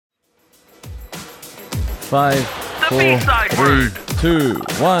5, 4, 3, 2,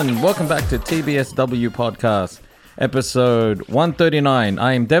 1. Welcome back to RBSW podcast, episode 139.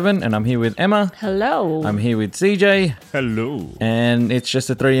 I am Devin, and I'm here with Emma. Hello. I'm here with CJ. Hello. And it's just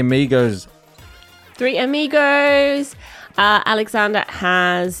the three amigos. Alexander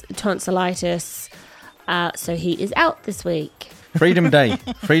has tonsillitis, so he is out this week. Freedom Day.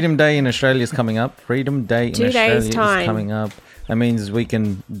 Freedom Day in Australia is coming up. Freedom Day in 2 Australia days' time. is coming up. That means we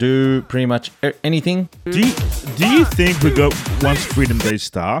can do pretty much anything. Do you think once Freedom Day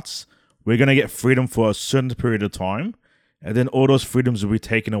starts, we're going to get freedom for a certain period of time, and then all those freedoms will be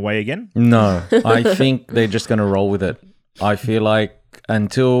taken away again? No, I think they're just going to roll with it. I feel like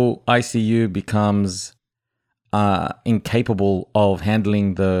until ICU becomes incapable of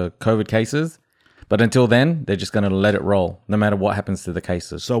handling the COVID cases, but until then, they're just going to let it roll, no matter what happens to the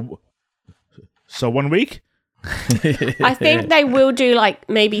cases. So 1 week? I think they will do like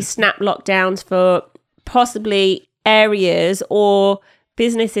maybe snap lockdowns for possibly areas, or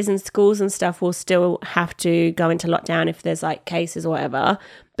businesses and schools and stuff will still have to go into lockdown if there's like cases or whatever,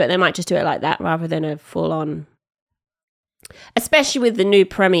 but they might just do it like that rather than a full on, especially with the new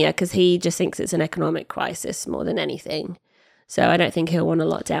premier, because he just thinks it's an economic crisis more than anything. So I don't think he'll want to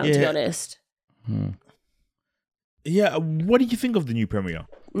lock down, to be honest. Yeah, what do you think of the new premier?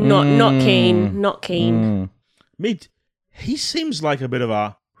 Not keen. Mate, he seems like a bit of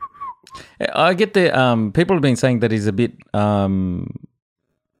a... I get the people have been saying that he's a bit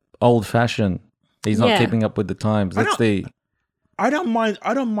old-fashioned. He's not keeping up with the times. I don't mind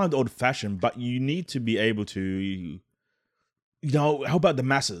old-fashioned, but you need to be able to, help out the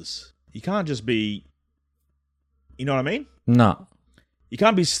masses. You can't just be, you know what I mean? No. You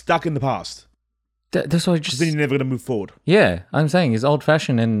can't be stuck in the past. That's why just... Then you're never going to move forward. Yeah, I'm saying he's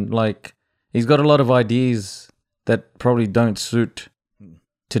old-fashioned, and like he's got a lot of ideas that probably don't suit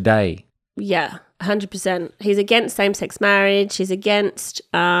today. Yeah, 100%. He's against same-sex marriage. He's against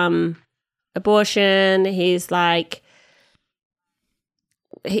abortion. He's like,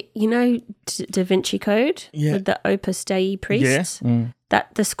 Da Vinci Code with the Opus Dei priests. Yeah.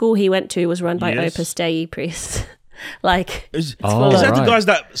 That the school he went to was run by Opus Dei priests. Is that the guys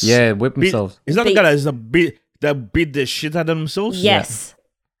that whip themselves? Is that the guy that beat the shit out of themselves? Yes. Yeah.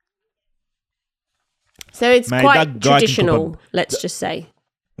 So it's quite traditional, let's just say.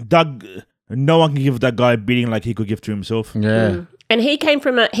 No one can give that guy a beating like he could give to himself. Yeah. And he came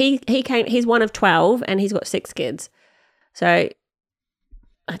from he's one of 12 and he's got 6 kids. So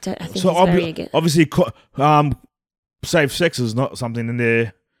I think he's very against. Obviously, safe sex is not something in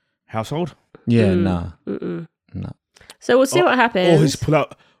their household. Yeah, no. So we'll see what happens.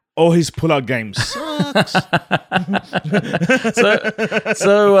 All his pull-out games sucks.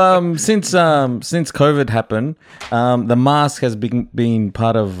 So since COVID happened, the mask has been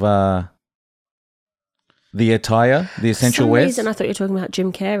part of the attire, the essential wears. For some reason, I thought you were talking about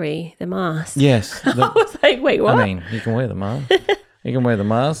Jim Carrey, the mask. Yes. I was like, wait, what? I mean, you can wear the mask. You can wear the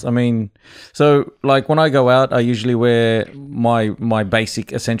mask. I mean, so like when I go out, I usually wear my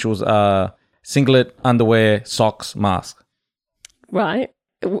basic essentials are singlet, underwear, socks, mask. Right.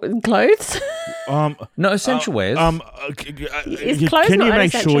 Clothes? No, essential wears. Can you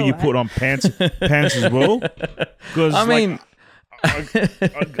make sure you put on pants as well? Because I mean,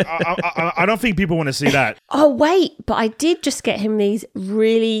 I don't think people want to see that. Oh wait, but I did just get him these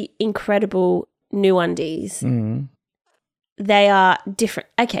really incredible new undies. Mm-hmm. They are different.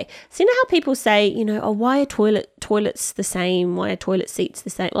 Okay, so you know how people say, why are toilets the same? Why are toilet seats the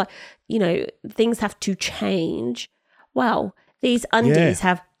same? Like, things have to change. Well, these undies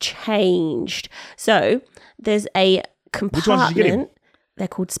have changed. So there's a compartment. They're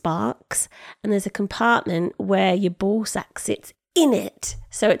called Sparks, and there's a compartment where your ball sack sits in it,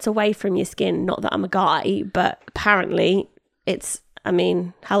 so it's away from your skin. Not that I'm a guy, but apparently it's. I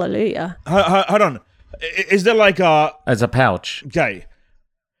mean, hallelujah. Hold on. Is there like as a pouch? Okay.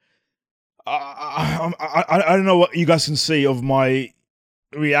 I don't know what you guys can see of my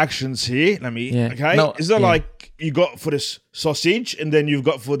reactions here. Let me. Yeah. Okay. No, is there like you got for this sausage and then you've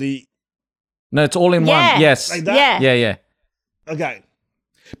got for the? No, it's all in one. Yes. Like that? Yeah. Okay.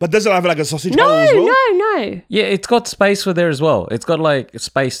 But does it have like a sausage hole as well? No. Yeah, it's got space for there as well. It's got like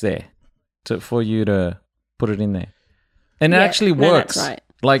space there for you to put it in there, and it actually works. That's right.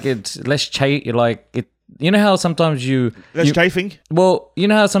 Like it's less like it. You know how sometimes less chafing. Well, you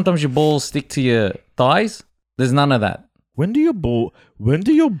know how sometimes your balls stick to your thighs. There's none of that. When do your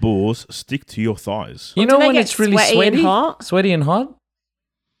balls stick to your thighs? You know when it's really sweaty and hot.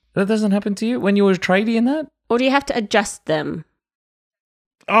 That doesn't happen to you when you were a tradie in that. Or do you have to adjust them?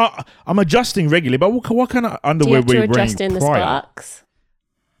 I'm adjusting regularly, but what kind of underwear were you wearing prior? Do you have to adjust in the Sparks?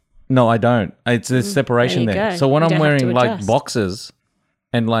 No, I don't. It's a separation there you there. go. So when You I'm don't have wearing to like adjust. boxers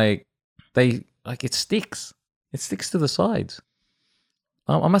and like it sticks. It sticks to the sides.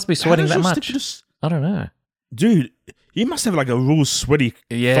 I must be sweating that much. I don't know. Dude, you must have like a real sweaty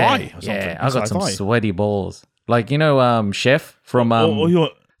thigh or something. Yeah, I got some thigh. sweaty balls. Like, Chef from Or your,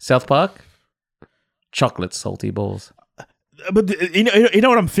 South Park? Chocolate salty balls. but you know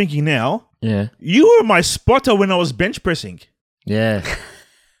what I'm thinking now? Yeah. You were my spotter when I was bench pressing. Yeah.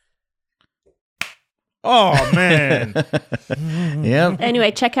 Oh, man. Yeah. Anyway,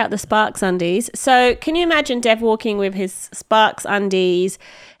 check out the Sparks undies. So can you imagine Dev walking with his Sparks undies,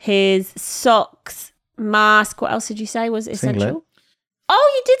 his socks, mask? What else did you say was essential? Singlet.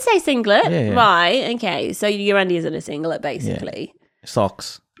 Oh, you did say singlet. Yeah. Right. Okay. So your undies and a singlet, basically.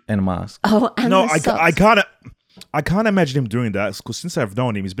 Socks and a mask. Oh, and No, the I socks. can't imagine him doing that because since I've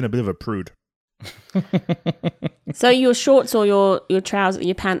known him, he's been a bit of a prude. So your shorts or your trousers,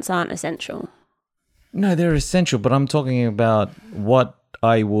 your pants aren't essential. No, they're essential, but I'm talking about what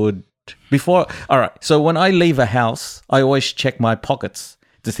I would before. All right. So when I leave a house, I always check my pockets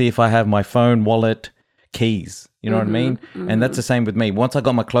to see if I have my phone, wallet, keys. You know what I mean? And that's the same with me. Once I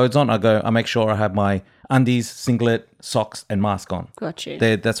got my clothes on, I make sure I have my undies, singlet, socks, and mask on. Got you.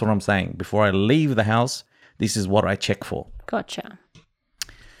 That's what I'm saying. Before I leave the house, this is what I check for. Gotcha.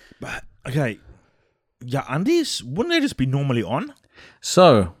 But, okay. Yeah, undies, wouldn't they just be normally on?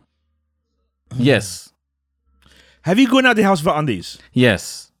 So, yes. Have you gone out the house for undies?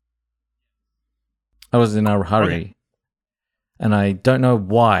 Yes. I was in a hurry. Okay. And I don't know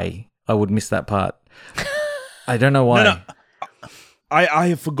why I would miss that part. I don't know why. No. I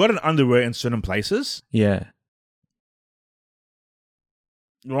have forgotten underwear in certain places, Yeah.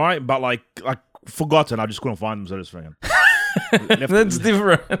 right? But like forgotten, I just couldn't find them, so I just fucking That's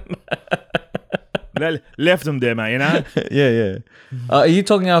different. left them there, man. You know. Yeah. Are you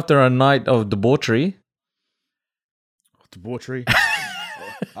talking after a night of debauchery? Debauchery.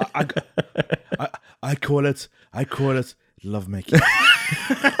 I call it lovemaking.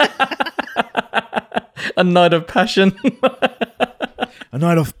 A night of passion. A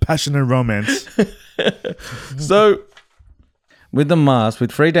night of passion and romance. So, with the mask,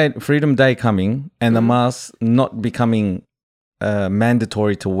 with Freedom Day coming, and the mask not becoming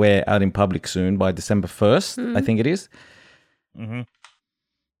mandatory to wear out in public soon by December 1st, I think it is. Mm-hmm.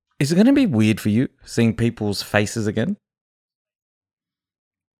 Is it going to be weird for you seeing people's faces again?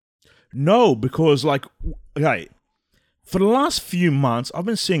 No, because okay, for the last few months, I've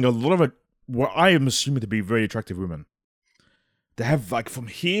been seeing a lot of what I am assuming to be very attractive women. They have like from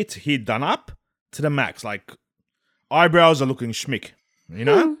here to here done up to the max. Like eyebrows are looking schmick, you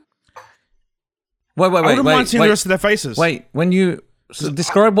know. Wait. I wouldn't mind seeing the rest of their faces. Wait, when you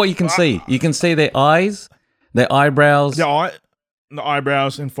describe what you can see, you can see their eyes, their eyebrows, the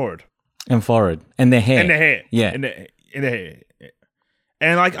eyebrows and forehead and forehead, and their hair. and the hair. Yeah. and the hair.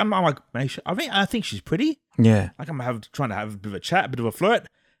 And like I'm like, man, I think she's pretty. Yeah. Like I'm trying to have a bit of a chat, a bit of a flirt.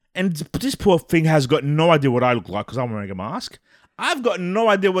 And this poor thing has got no idea what I look like because I'm wearing a mask. I've got no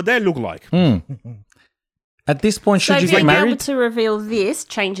idea what they look like. At this point, should So you get being able married? to reveal this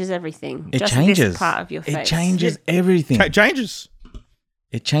changes everything. It Just changes. this part of your face. It changes everything. It changes.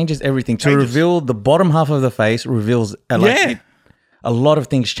 It changes everything. To Changes. reveal the bottom half of the face reveals Yeah. a lot of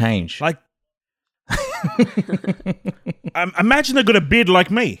things change. Like, imagine they got a beard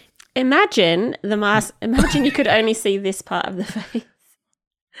like me. Imagine the mask. Imagine you could only see this part of the face.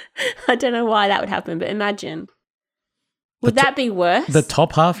 I don't know why that would happen, but imagine. Would that be worse? The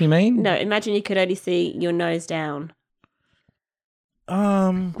top half, you mean? No, imagine you could only see your nose down.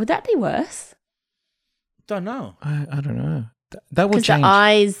 Would that be worse? Don't know. I don't know. That would Because change. the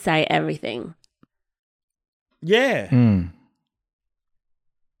eyes say everything. Yeah.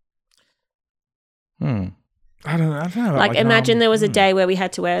 I don't know. Like imagine there was a day where we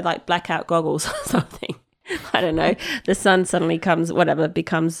had to wear like blackout goggles or something. I don't know. The sun suddenly comes, whatever,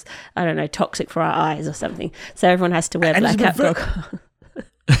 becomes, I don't know, toxic for our eyes or something. So everyone has to wear And it's blackout been goggles.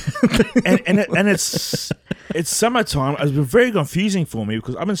 and it's summertime. It's been very confusing for me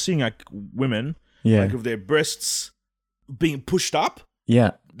because I've been seeing like women like with their breasts being pushed up.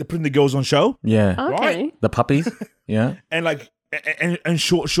 Yeah. They're putting the girls on show. Yeah. Okay. Right? The puppies. Yeah. And like and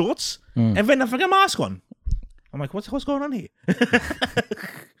short shorts. And then a fucking mask on. I'm like, what's going on here? It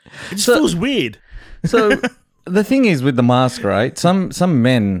just feels weird. So the thing is with the mask, right? Some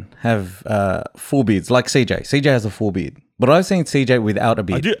men have full beards, like CJ. CJ has a full beard, but I've seen CJ without a I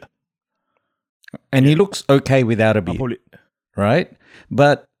beard, do. and he looks okay without a beard, Probably, right?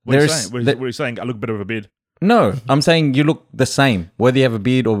 But what are you there's saying? What are you saying? I look better with a beard. no. I'm saying you look the same whether you have a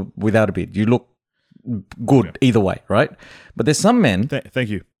beard or without a beard. You look good either way, right? But there's some men Thank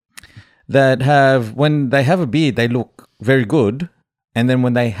you. that have, when they have a beard, they look very good. And then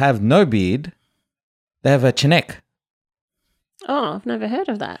when they have no beard, they have a chinek. Oh, I've never heard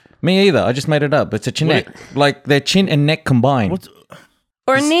of that. Me either. I just made it up. It's a chinek. Like their chin and neck combined. What?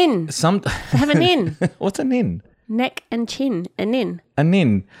 Or a nin. Some. They have a nin. What's a nin? Neck and chin. A nin. A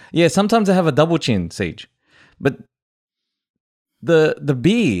nin. Yeah, sometimes they have a double chin, Siege. But the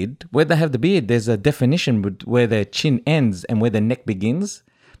beard, where they have the beard, there's a definition where their chin ends and where their neck begins.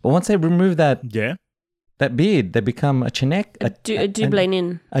 But once they remove that beard, they become a chinek. A double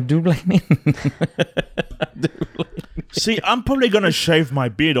nin. A double nin. See, I'm probably going to shave my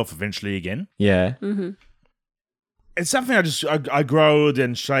beard off eventually again. Yeah. Mm-hmm. It's something I grow,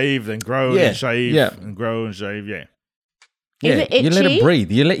 then shave, then grow, then shave, and grow and shave, Yeah, it you let itchy? it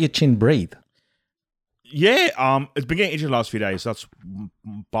breathe. You let your chin breathe. Yeah, it's been getting itchy the last few days. That's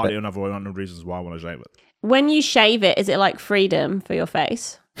partly one of the reasons why I want to shave it. When you shave it, is it like freedom for your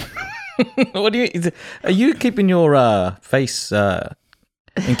face? What do you? Are you keeping your face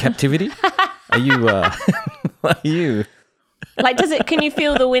in captivity? Are you? Are you? Like, can you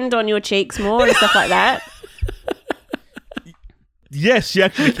feel the wind on your cheeks more and stuff like that? Yes, you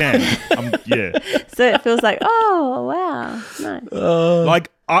actually can. Yeah. So it feels like, oh wow, nice.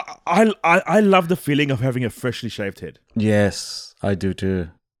 Like I love the feeling of having a freshly shaved head. Yes, I do too.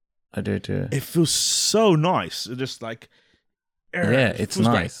 It feels so nice. It's just like it's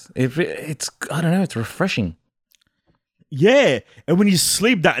nice. It's I don't know. It's refreshing. Yeah, and when you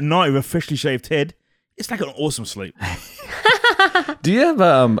sleep that night with a freshly shaved head, it's like an awesome sleep. Do you have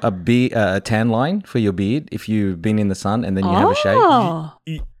a tan line for your beard if you've been in the sun and then you have a shave?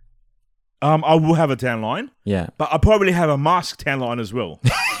 I will have a tan line. Yeah, but I probably have a mask tan line as well.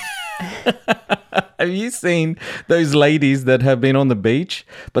 Have you seen those ladies that have been on the beach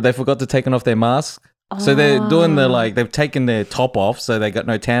but they forgot to take off their mask? So they're doing they've taken their top off so they got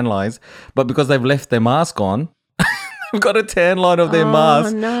no tan lines, but because they've left their mask on, they've got a tan line of their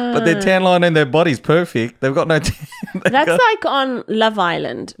mask, no. but their tan line in their body's perfect. They've got no tan. That's like on Love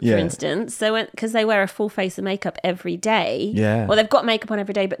Island, for Yeah. instance. So because they wear a full face of makeup every day. Yeah. Well, they've got makeup on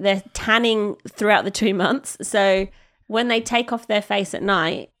every day, but they're tanning throughout the 2 months. So when they take off their face at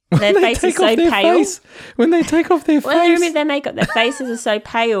night, their face is so pale. When they take off their When they face. remove their makeup, their faces are so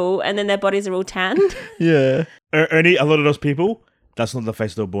pale, and then their bodies are all tanned. Yeah. Ernie, a lot of those people, that's not the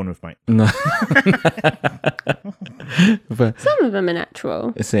face they were born with, mate. No. But Some of them are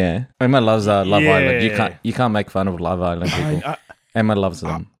natural. it's, yeah. Emma loves Love Yeah. Island. You can't make fun of Love Island people. Emma loves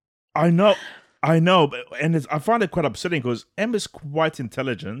them. I know, but, and I find it quite upsetting because Emma's quite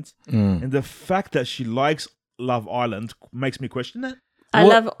intelligent, and the fact that she likes Love Island makes me question that. I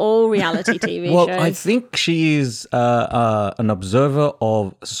love all reality TV Well, shows. I think she is an observer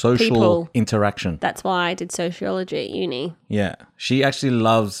of social People. interaction. That's why I did sociology at uni. Yeah. She actually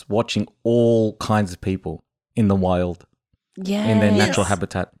loves watching all kinds of people in the wild, Yeah. in their natural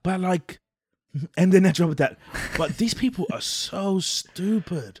habitat. But like, and their natural habitat. But these people are so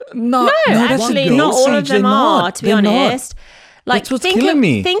stupid. No, Actually, not all of them are, to be honest. Like, That's what's killing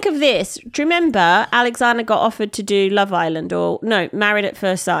me. Think of this. Do you remember Alexander got offered to do Love Island or Married at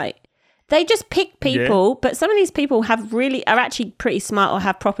First Sight? They just pick people, but some of these people are actually pretty smart or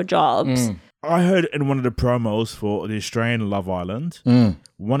have proper jobs. I heard in one of the promos for the Australian Love Island,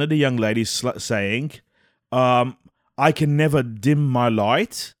 one of the young ladies saying, I can never dim my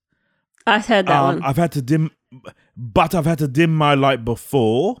light. I heard that one. I've had to dim my light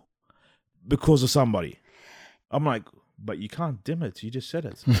before because of somebody. I'm like, but you can't dim it. You just said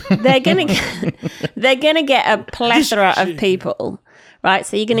it. They're gonna get a plethora of people, right?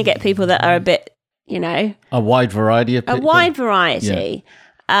 So you're gonna get people that are a bit, a wide variety of people. a wide variety,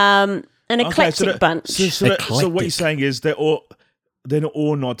 an eclectic bunch. So what you're saying is they're all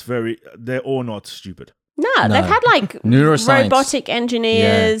not stupid. No, they've had like Neuroscience. robotic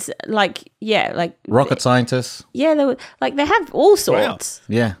engineers, like Rocket scientists. Yeah, they have all sorts.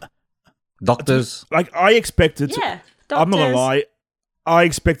 Yeah. Doctors. Like I expected. Yeah, I'm not gonna doctors. lie. I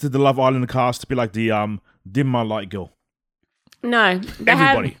expected the Love Island cast to be like the dim my light girl. No,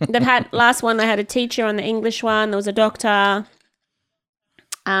 Everybody. they've had last one. They had a teacher on the English one. There was a doctor.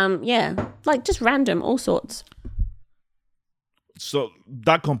 Yeah, like just random, all sorts. So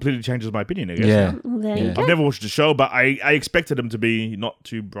that completely changes my opinion, I guess. Yeah. Well, there you Yeah. go. I've never watched the show, but I expected them to be not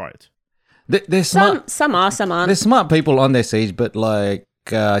too bright. They're smart. Some are, some aren't. There's smart people on their siege, but like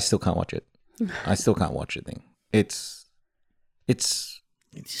I still can't watch it. I still can't watch it. Thing. It's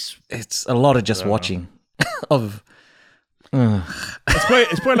a lot of just watching of.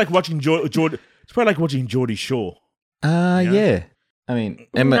 It's probably like watching It's probably like watching Geordie Shore. Yeah. I mean,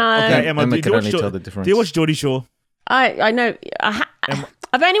 Emma. No. Okay, Emma, Emma do can you only watch tell the difference. Do you watch Geordie Shore? I know.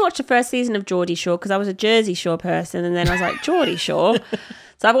 I've only watched the first season of Geordie Shore because I was a Jersey Shore person, and then I was like, Geordie Shore.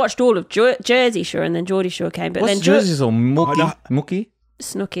 So I've watched all of Jersey Shore, and then Geordie Shore came. But What's then Jersey's or Mookie?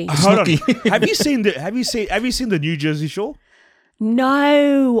 Snooky. Hold on. Have you seen the new Jersey Shore?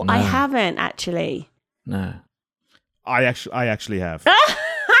 No, I haven't actually. No. I actually have.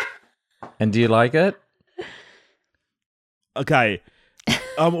 And do you like it? Okay.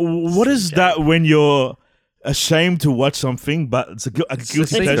 What is that when you're ashamed to watch something, but it's a guilty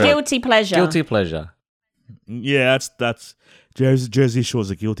It's pleasure? Guilty pleasure. Guilty pleasure. Yeah, that's Jersey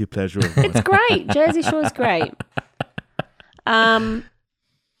Shore's a guilty pleasure of mine. It's great. Jersey Shore's great. I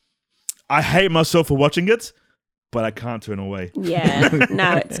hate myself for watching it, but I can't turn away. Yeah.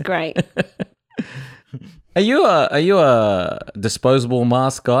 No, it's great. Are you a disposable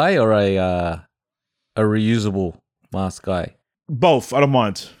mask guy or a reusable mask guy? Both. I don't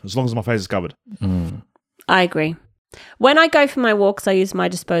mind as long as my face is covered. I agree. When I go for my walks, I use my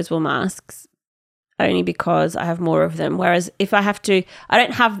disposable masks only because I have more of them. Whereas if I have to, I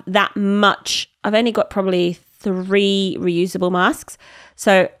don't have that much. I've only got probably 3 reusable masks.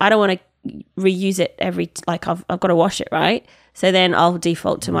 So I don't want to reuse it I've got to wash it, right? So then I'll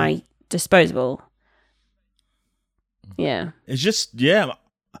default to my disposable. Yeah. It's just, yeah.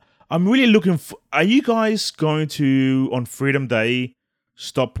 I'm really looking for... Are you guys going to, on Freedom Day,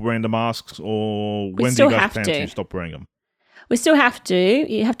 stop wearing the masks? Or when do you guys plan to stop wearing them? We still have to.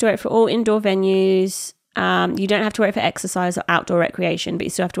 You have to wear it for all indoor venues. You don't have to wear it for exercise or outdoor recreation, but you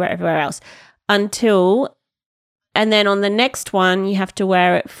still have to wear it everywhere else. And then on the next one, you have to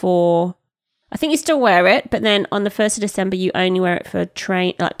wear it for... I think you still wear it, but then on the 1st of December, you only wear it for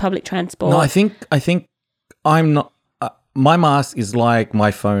public transport. No, I think I'm not... my mask is like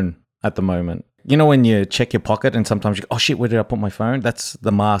my phone at the moment. You know when you check your pocket and sometimes you go, oh shit, where did I put my phone? That's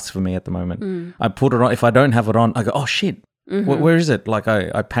the mask for me at the moment. I put it on. If I don't have it on, I go, oh shit, where is it? Like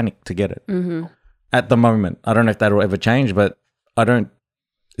I panic to get it. At the moment. I don't know if that'll ever change, but I don't...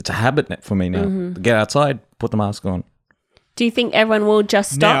 It's a habit net for me now. Get outside, put the mask on. Do you think everyone will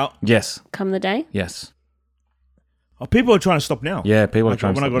just stop Yes. come the day? Yes. Oh, people are trying to stop now. Yeah, people are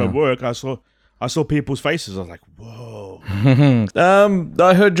trying to stop. When I stop got to work, I saw people's faces. I was like, whoa.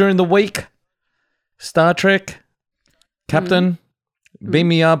 I heard during the week, Star Trek, Captain, Beam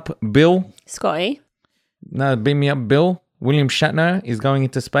Me Up Bill. Scotty? No, Beam Me Up Bill. William Shatner is going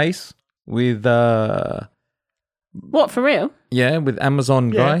into space with... What, for real? Yeah, with Amazon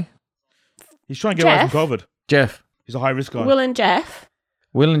guy. He's trying to get away from COVID. Jeff. He's a high-risk guy. Will and Jeff?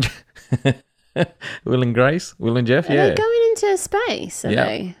 Will and Grace? Will and Jeff, Are yeah. they going into space, are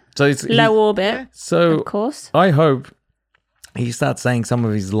they? So it's Low orbit, so of course. I hope he starts saying some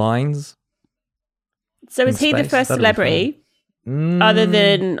of his lines. So is he the space. first That'll be celebrity, other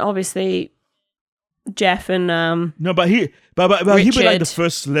than, obviously, Jeff and... No, but he was like Richard. the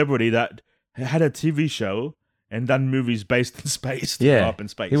first celebrity that had a TV show and done movies based in space. Up in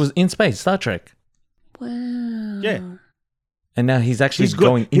space. He was in space, Star Trek. Wow. Yeah. And now he's actually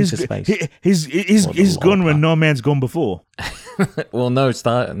going into space. He's gone when no man's gone before. Well, no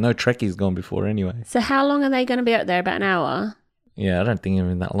Trekkie's gone before anyway. So how long are they going to be out there? About an hour? Yeah, I don't think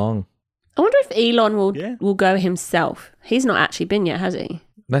even that long. I wonder if Elon will go himself. He's not actually been yet, has he?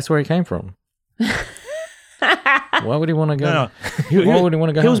 That's where he came from. Why would he want to go? No. Why would he want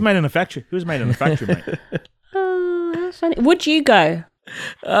to go? He was made in a factory. mate. Oh, how funny. Would you go?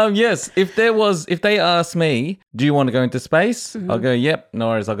 Yes. If they asked me, do you want to go into space? I'll go, yep, no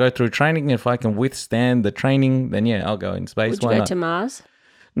worries. I'll go through training. If I can withstand the training, then yeah, I'll go in space. Would you Why go not? to Mars?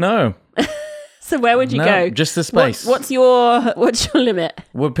 No. So where would you go? Just to space. What's your limit?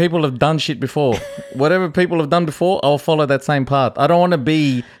 Well, people have done shit before. Whatever people have done before, I'll follow that same path. I don't want to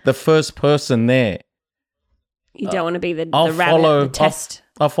be the first person there. You don't want to be the I'll rabbit, follow, the test.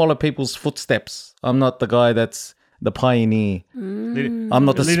 I'll follow people's footsteps. I'm not the guy that's the pioneer. I'm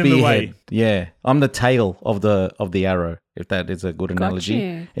not the Leading the way. spearhead. Yeah, I'm the tail of the arrow. If that is a good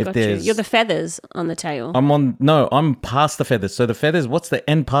analogy. Got you. You're the feathers on the tail. I'm past the feathers. So the feathers, what's the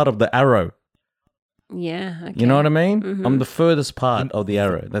end part of the arrow? Yeah. Okay. You know what I mean? I'm the furthest part of the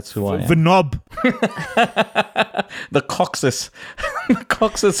arrow. That's who I am. The knob. The coccyx. The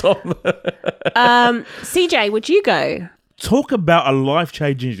coccyx of the... CJ, would you go? Talk about a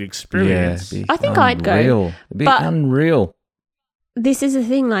life-changing experience. I think I'd go. It'd be unreal. This is the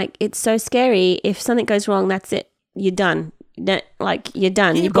thing, like, it's so scary. If something goes wrong, that's it. You're done. You're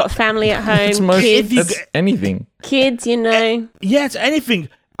done. You've got family at home, kids. It's anything. Kids, you know. Yeah, it's anything.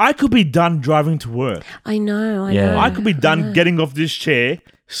 I could be done driving to work. I know. I could be done getting off this chair,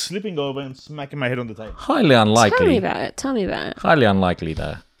 slipping over and smacking my head on the table. Highly unlikely. Tell me about it. Highly unlikely,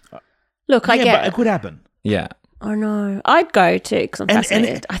 though. Look, I get but it could happen. Yeah. Oh no, I'd go too because I'm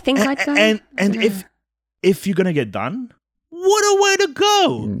fascinated. I think I'd go. And if you're gonna get done, what a way to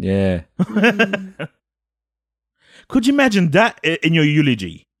go! Yeah. Could you imagine that in your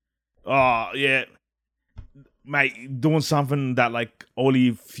eulogy? Oh yeah, mate, doing something that like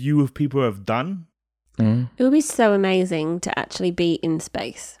only few people have done. Mm. It would be so amazing to actually be in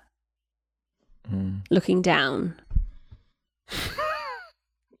space, looking down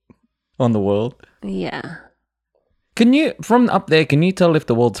On the world. Yeah, Can you, from up there, can you tell if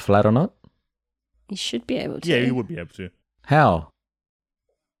the world's flat or not? you should be able to. Yeah, you would be able to. How?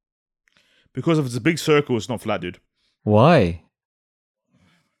 Because if it's a big circle, it's not flat, dude. Why?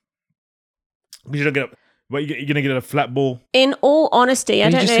 You don't get you're gonna get a flat ball. In all honesty, I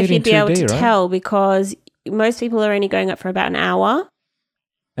You don't just know see if it in you'd be able 2D, to right? tell because most people are only going up for about an hour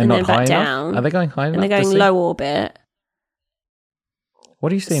and not then back high down. enough? Are they going high enough? and they're to going see? low orbit. What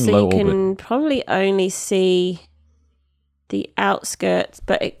do you see in So low you orbit? can probably only see the outskirts,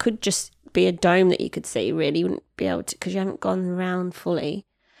 but it could just be a dome that you could see. Really, you wouldn't be able to because you haven't gone around fully.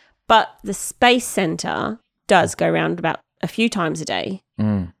 But the space center does go around about a few times a day.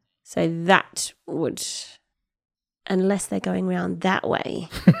 Mm. So that would, unless they're going around that way.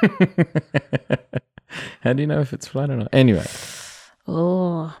 How do you know if it's flat or not? Anyway.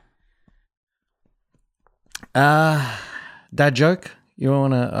 Oh, Dad joke? You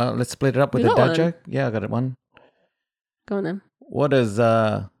want to, let's split it up with You a got dad one? joke? Yeah, I got it one. go on then. What does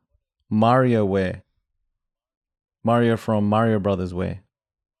Mario wear? Mario from Mario Brothers wear?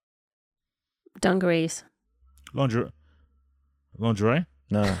 Dungarees. Lingerie?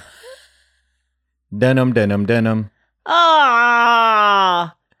 No. Denim.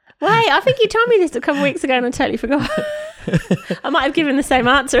 Ah, wait! I think you told me this a couple of weeks ago, and I totally forgot. I might have given the same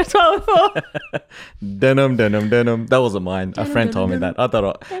answer as well before. Denim. That wasn't mine. A friend told me that. I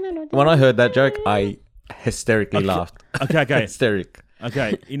thought, when I heard that joke, I hysterically laughed. Okay. Hysteric.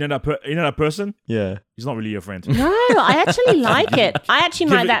 Okay. You know that person? Yeah. He's not really your friend. No, I actually like it. I actually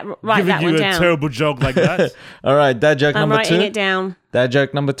might write that one Giving you a down. terrible joke like that. All right, dad joke I'm number writing 2. it down. Dad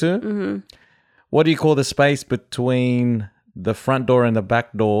joke number 2. Mm-hmm. What do you call the space between the front door and the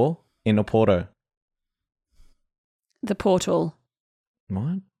back door in a Porto? The portal.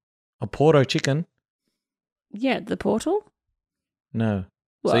 What? A Porto chicken? Yeah, the portal. No.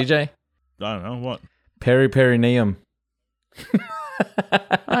 What? CJ? I don't know what. Perineum.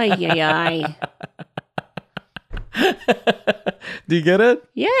 Ay. Do you get it?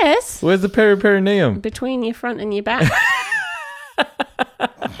 Yes. Where's the perineum? Between your front and your back.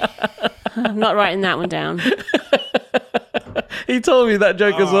 I'm not writing that one down. He told me that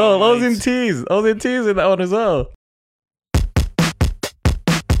joke as Oh, well. I was mate. in tears. I was in tears in that one as well.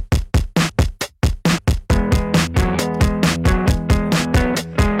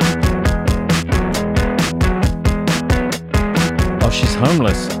 Oh, she's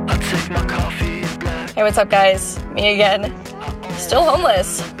homeless. Hey, what's up, guys? Me again. Still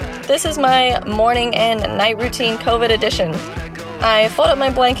homeless. This is my morning and night routine COVID edition. I fold up my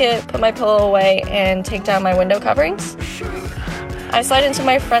blanket, put my pillow away, and take down my window coverings. I slide into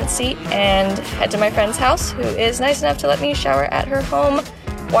my front seat and head to my friend's house, who is nice enough to let me shower at her home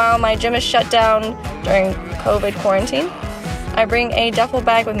while my gym is shut down during COVID quarantine. I bring a duffel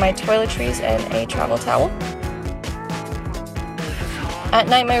bag with my toiletries and a travel towel. At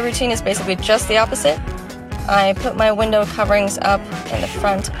night, my routine is basically just the opposite. I put my window coverings up in the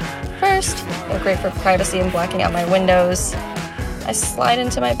front first. They're great for privacy and blacking out my windows. I slide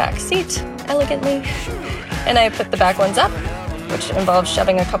into my back seat elegantly, and I put the back ones up, which involves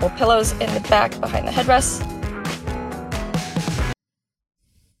shoving a couple pillows in the back behind the headrest.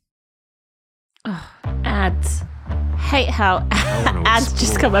 Ads. Hate how ads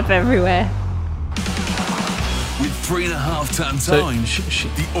just come up everywhere. With 3.5 ton So time,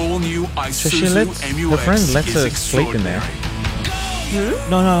 the all-new So she Isuzu lets, MUX her friend lets is her sleep in there.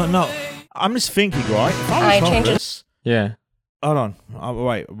 No. I'm just thinking, right? If I I was change it- homeless, Yeah. hold on.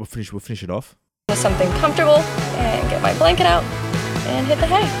 Wait, we'll finish it off. To something comfortable and get my blanket out and hit the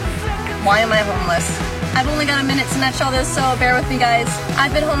hay. Why am I homeless? I've only got a minute to nutshell this, so bear with me, guys.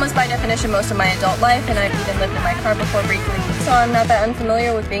 I've been homeless by definition most of my adult life, and I've even lived in my car before briefly, so I'm not that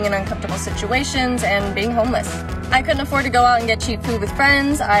unfamiliar with being in uncomfortable situations and being homeless. I couldn't afford to go out and get cheap food with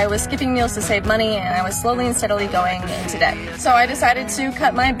friends, I was skipping meals to save money, and I was slowly and steadily going into debt. So I decided to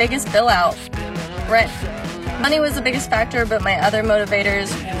cut my biggest bill out: rent. Money was the biggest factor, but my other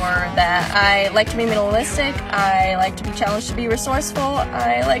motivators were that I like to be minimalistic, I like to be challenged to be resourceful,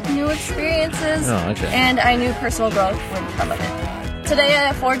 I like new experiences, Oh, okay. and I knew personal growth would come of it. Today I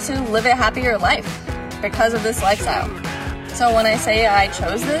afford to live a happier life because of this lifestyle. So when I say I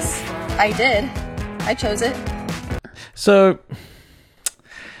chose this, I did. I chose it So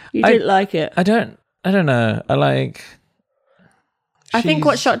You I- didn't like it. I don't know. I think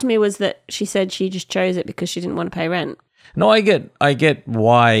what she's- shocked me was that she said she just chose it because she didn't want to pay rent. No, I get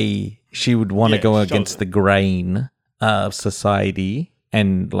why she would want to Yeah, go she against chose the grain of society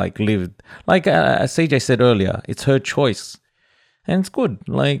and like live like CJ said earlier. It's her choice, and it's good.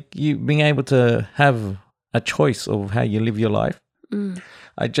 Like you being able to have a choice of how you live your life.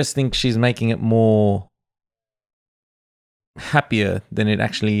 I just think she's making it more happier than it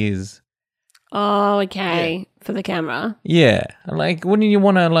actually is. Oh, okay. For the camera. Yeah, like wouldn't you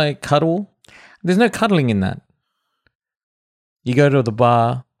want to like cuddle? There's no cuddling in that. You go to the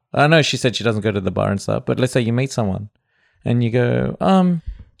bar. I know she said she doesn't go to the bar and stuff, but let's say you meet someone and you go,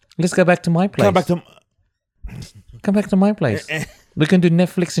 let's go back to my place. Come back to my place. We can do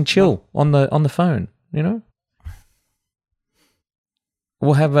Netflix and chill on the phone, you know?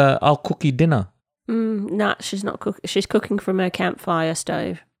 We'll have I'll cook you dinner. Nah, she's not cooking. She's cooking from her campfire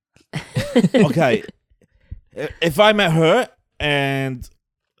stove. Okay. If I met her and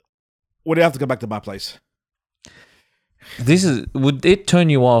would I have to go back to my place? Would it turn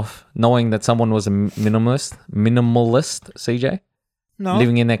you off knowing that someone was a minimalist, CJ? No.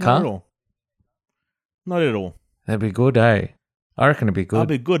 Living in their car? Not at all. Not at all. That'd be good, eh? I reckon it'd be good. That'd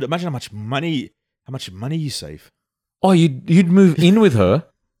be good. Imagine how much money you save. Oh, you'd move in with her?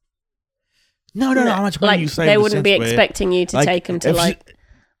 No. How much money Like you save? they in the wouldn't be sense where, expecting you to like, take them to if she- like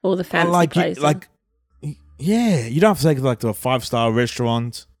all the fancy places. Yeah, you don't have to take her like to a 5-star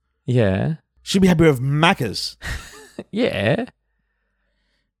restaurant. Yeah. She'd be happy with Macca's. Yeah.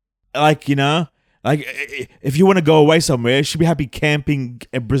 Like, you know, like if you want to go away somewhere, she'd be happy camping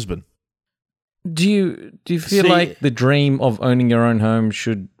in Brisbane. Do you feel See- like the dream of owning your own home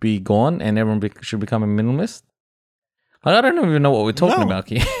should be gone and everyone should become a minimalist? Like, I don't even know what we're talking No. about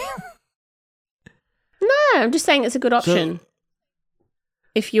here. no, I'm just saying it's a good option.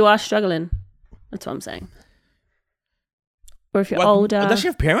 if you are struggling. That's what I'm saying. Or if you're older. Does she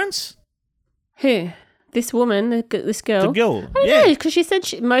have parents? Who? This woman, this girl? The girl. I don't Yeah. know, because she said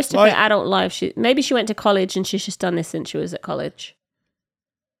most of Like- her adult life, maybe she went to college and she's just done this since she was at college.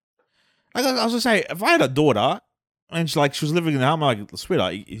 I was gonna say, if I had a daughter and she was living in the home, I'm like,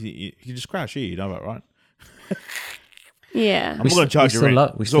 sweetheart, you just crash here, you know that, right? Yeah. I'm not going to charge you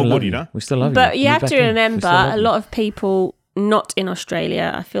rent. We It's still all love good, you know? We still love you. But you Move have back to in. We remember, still love a you. lot of people not in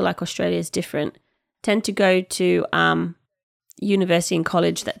Australia, I feel like Australia is different, tend to go to university and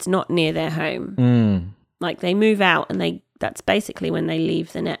college that's not near their home. Mm. Like they move out and that's basically when they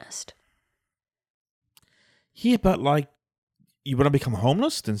leave the nest. Yeah, but you want to become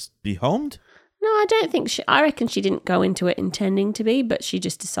homeless and be homed? No, I don't think I reckon she didn't go into it intending to be, but she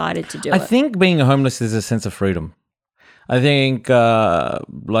just decided to do I it. think being homeless is a sense of freedom. I think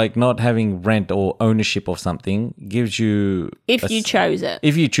not having rent or ownership of something gives you, If you chose it.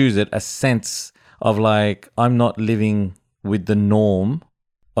 if you choose it, a sense of I'm not living with the norm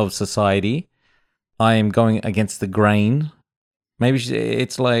of society. I am going against the grain. Maybe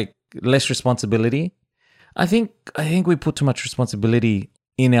it's less responsibility. I think we put too much responsibility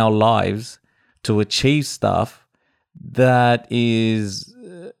in our lives to achieve stuff that is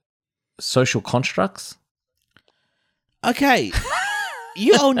social constructs. Okay.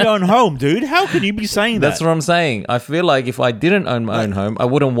 You own your own home, dude. How can you be saying that? That's what I'm saying. I feel like if I didn't own my own home, I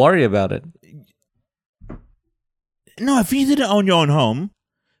wouldn't worry about it. No, if you didn't own your own home,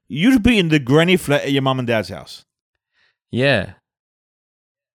 you'd be in the granny flat at your mum and dad's house. Yeah.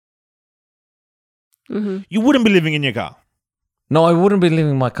 Mm-hmm. You wouldn't be living in your car. No, I wouldn't be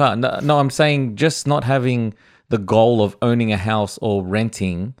living in my car. No, I'm saying just not having the goal of owning a house or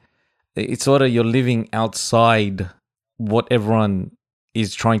renting. It's sort of you're living outside what everyone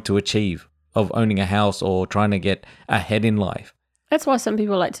is trying to achieve of owning a house or trying to get ahead in life. That's why some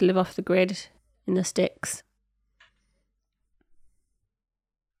people like to live off the grid in the sticks.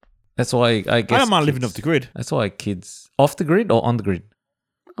 That's why I guess I don't mind living off the grid. That's why kids off the grid or on the grid.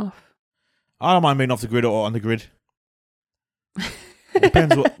 Off. I don't mind being off the grid or on the grid.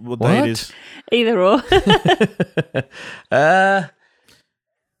 Depends what day What? it is. Either or.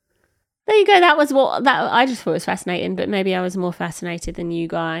 There you go. That was what I just thought was fascinating, but maybe I was more fascinated than you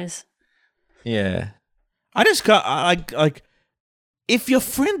guys. Yeah. I just got if your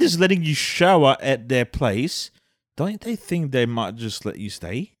friend is letting you shower at their place, don't they think they might just let you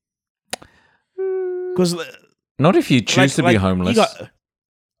stay? Because Not if you choose to be homeless.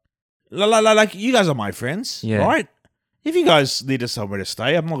 You guys are my friends, Yeah. right? If you guys need us somewhere to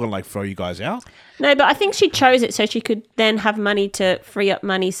stay, I'm not gonna throw you guys out. No, but I think she chose it so she could then have money to free up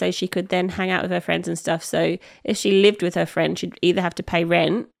money so she could then hang out with her friends and stuff. So if she lived with her friend, she'd either have to pay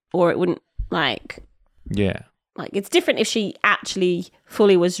rent or it wouldn't Yeah. Like, it's different if she actually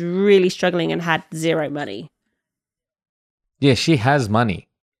fully was really struggling and had zero money. Yeah, she has money.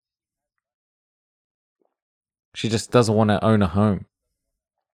 She just doesn't want to own a home.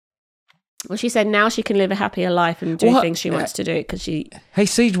 Well, she said now she can live a happier life and do What? things she wants to do because she... Hey,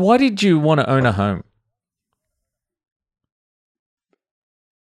 Siege, why did you want to own a home?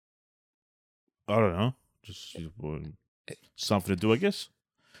 I don't know. Just something to do, I guess.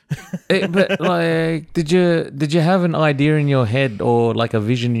 But like, did you have an idea in your head or like a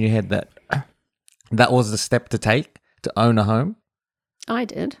vision in your head that was the step to take to own a home? I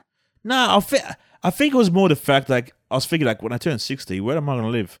did. No, I think it was more the fact like I was thinking like when I turn 60, where am I going to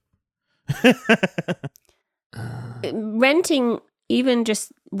live? Renting, even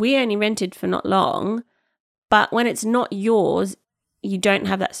just... We only rented for not long, but when it's not yours, you don't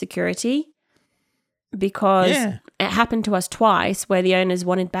have that security. Because it happened to us twice where the owners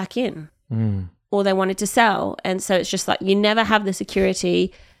wanted back in or they wanted to sell. And so it's just like you never have the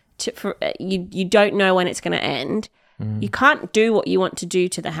security you don't know when it's going to end. You can't do what you want to do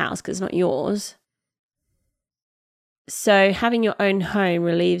to the house because it's not yours. So having your own home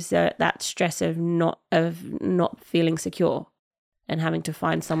relieves that stress of not feeling secure and having to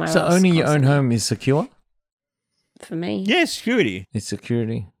find somewhere else. So owning your own constantly. home is secure? For me. Yeah, security. It's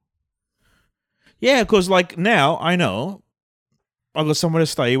security. Yeah, because like now I know I've got somewhere to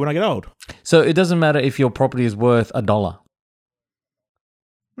stay when I get old. So it doesn't matter if your property is worth $1.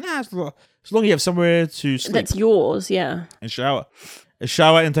 Nah, as long as you have somewhere to sleep That's yours, yeah. and shower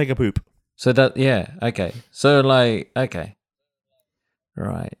and take a poop. So that, yeah, okay. So like, okay.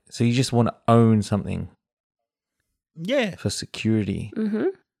 Right. So you just want to own something Yeah, for security. Mm-hmm.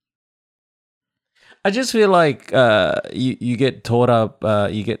 I just feel like you get taught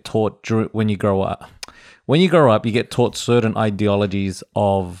when you grow up. When you grow up, you get taught certain ideologies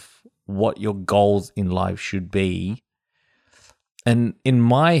of what your goals in life should be. And in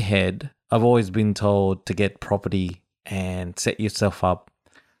my head, I've always been told to get property and set yourself up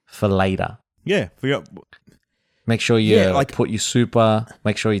for later. yeah. Make sure you like- put your super.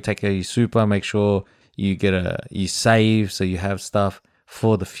 Make sure you take care of your super. Make sure you you save so you have stuff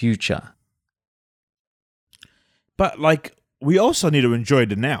for the future. But like we also need to enjoy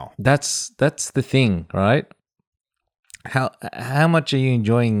the now. That's the thing, right? How much are you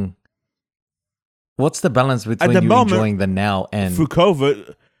enjoying? What's the balance between the you moment, enjoying the now and Through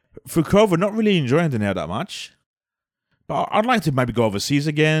COVID, not really enjoying the now that much. But I'd like to maybe go overseas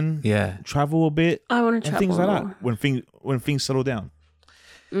again. yeah? Travel a bit. I want to and travel things like more. that when things settle down.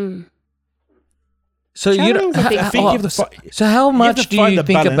 So you Traveling's a big I think you have to so how have much to do find you the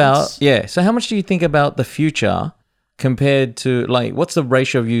think balance. about so how much do you think about the future compared to like what's the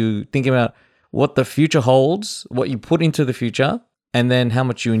ratio of you thinking about what the future holds, what you put into the future, and then how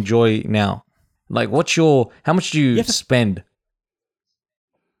much you enjoy now? Like how much do you have to- spend?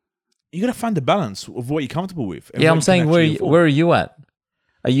 You gotta find the balance of what you're comfortable with. and Yeah, what I'm you can saying actually afford. where are you at?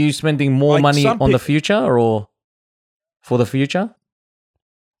 Are you spending more Like money some on the pe- future or for the future?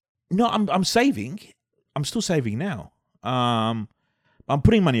 No, I'm saving. I'm still saving now. I'm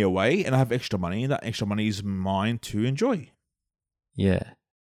putting money away, and I have extra money, and that extra money is mine to enjoy. Yeah.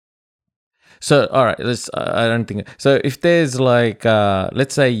 So, all right, I don't think so. If there's like,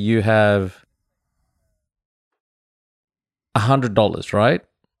 let's say you have $100, right?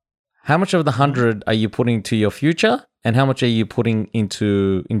 How much of the 100 are you putting to your future, and how much are you putting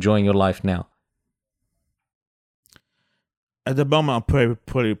into enjoying your life now? At the moment, I'm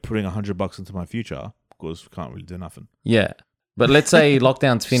probably putting $100 into my future because we can't really do nothing. Yeah, but let's say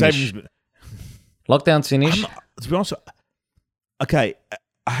lockdown's finished. Savings, Lockdown's finished. to be honest, okay,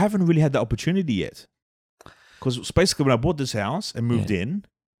 I haven't really had the opportunity yet. Because basically, when I bought this house and moved in,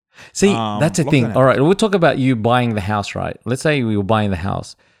 See, that's the thing. lockdown All right, we'll talk about you buying the house, right? Let's say we were buying the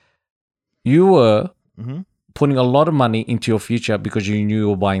house. You were putting a lot of money into your future because you knew you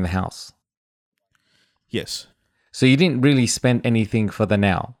were buying the house. yes, So you didn't really spend anything for the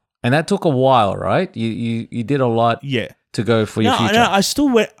now. And that took a while, right? You did a lot yeah. to go for your future.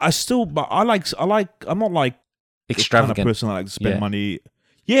 No, but I'm not like the kind Extravagant. of person that like to spend Yeah. money.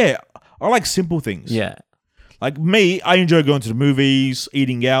 Yeah, I like simple things. Yeah. Like me, I enjoy going to the movies,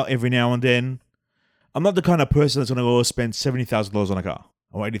 eating out every now and then. I'm not the kind of person that's going to go spend $70,000 on a car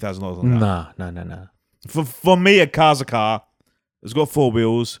or $80,000 on a car. No. For me, a car's a car. It's got four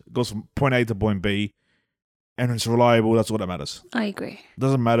wheels. It goes from point A to point B. And it's reliable. That's all that matters. I agree.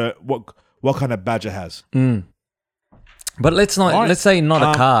 Doesn't matter what kind of badge it has. But let's Alright. say not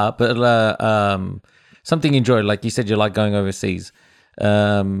a car, but something you enjoy. Like you said, you like going overseas.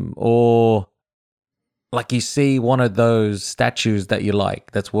 Or like you see one of those statues that you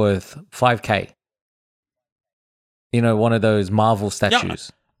like that's worth $5,000. one of those Marvel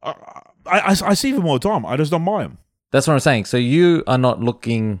statues. I see them all the time. I just don't buy them. That's what I'm saying. So you are not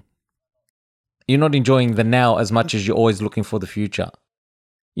looking. You're not enjoying the now as much as you're always looking for the future.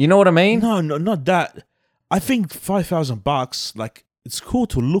 You know what I mean? No, not that. I think $5,000, like, it's cool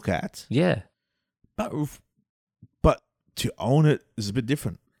to look at, Yeah. but to own it is a bit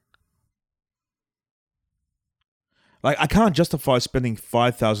different. Like, I can't justify spending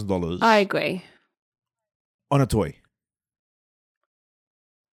 $5,000 I agree. on a toy.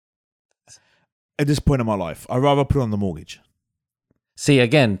 At this point in my life, I'd rather put it on the mortgage. See,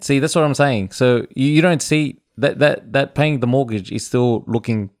 that's what I'm saying. So you don't see that paying the mortgage is still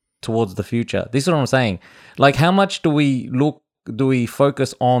looking towards the future. This is what I'm saying. Like, how much do we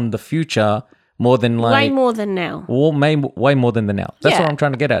focus on the future more than like Way more than now. way more than the now. That's Yeah. what I'm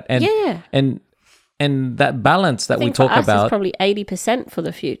trying to get at. And Yeah. and that balance that I we think talk for us about. is probably 80% for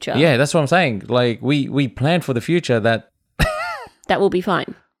the future. Yeah, that's what I'm saying. Like we plan for the future that That will be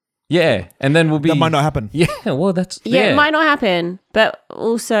fine. yeah, and then we'll be That might not happen. Yeah, well that's Yeah, it might not happen, but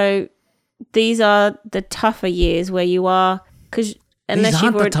also these are the tougher years where you are, because unless These you've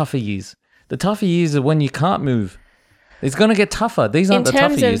aren't the already, tougher years. The tougher years are when you can't move. It's going to get tougher. These in aren't the tougher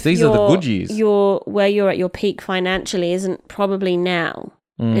terms years. of These are the good years. Your where you're at your peak financially isn't probably now.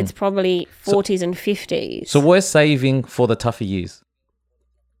 It's probably 40s and 50s. So we're saving for the tougher years.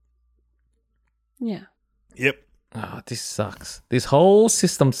 yeah. Yep. Oh, this sucks. This whole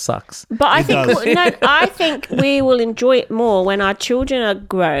system sucks. But I It think does. I think we will enjoy it more when our children are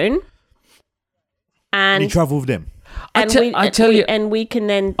grown, And you and travel with them. I tell you- and we can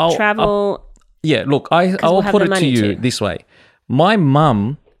then I'll- travel. Yeah, look, I we'll will have put the it to money you to. this way. My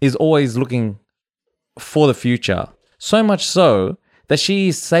mum is always looking for the future, so much so that she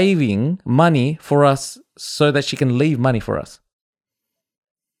is saving money for us so that she can leave money for us.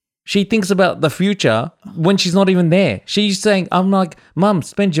 She thinks about the future when she's not even there. She's saying, I'm like, Mum,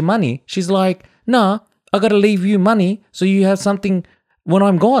 spend your money. She's like, nah, I got to leave you money so you have something when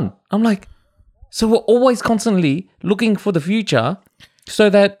I'm gone. I'm like, so we're always constantly looking for the future so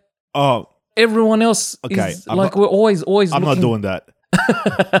that Oh, everyone else Okay, is I'm like, not- we're always I'm not looking. doing that.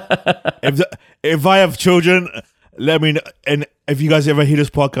 If I have children, let me know. And if you guys ever hear this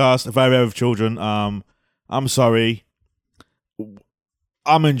podcast, if I ever have children, I'm sorry.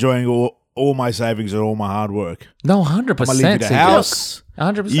 I'm enjoying all my savings and all my hard work. No, 100%. I'm gonna leave you the CJ. house.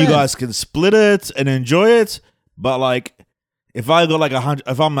 100%. You guys can split it and enjoy it. But like, if I got like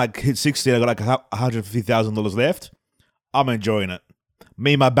if I'm like hit 60, I got like $150,000 left. I'm enjoying it.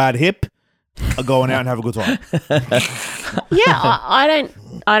 Me and my bad hip are going out and have a good time. Yeah, I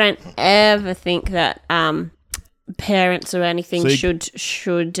don't ever think that parents or anything So you-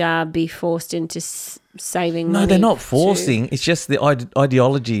 should be forced into saving No, money. they're not to- forcing. It's just the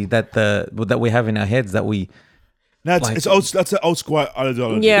ideology that we have in our heads that we. No, Like- that's an old school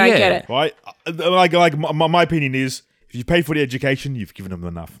ideology. Yeah, I Yeah. get it. Right? Like my opinion is, if you pay for the education, you've given them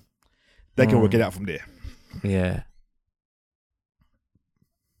enough. They can work it out from there. Yeah.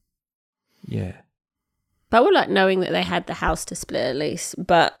 Yeah. But we're like knowing that they had the house to split at least.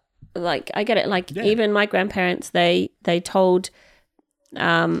 But like, I get it. Like, Yeah. even my grandparents, they told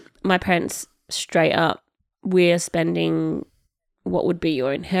my parents straight up, we're spending what would be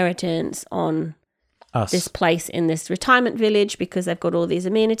your inheritance on Us. this place in this retirement village because they've got all these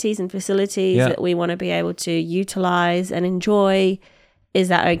amenities and facilities Yeah. that we want to be able to utilize and enjoy. Is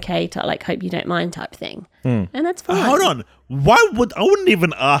that okay to like hope you don't mind type thing? And that's fine. Hold on. I wouldn't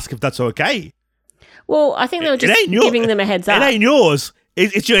even ask if that's okay. Well, I think they were just giving them a heads up. It ain't yours.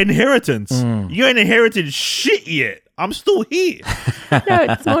 It's your inheritance. You ain't inherited shit yet. I'm still here. No,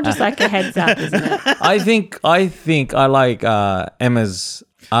 it's more just like a heads up, isn't it? I think I like Emma's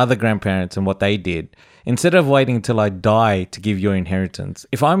other grandparents and what they did. Instead of waiting till I die to give your inheritance,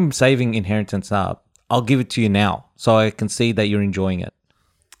 if I'm saving inheritance up, I'll give it to you now so I can see that you're enjoying it.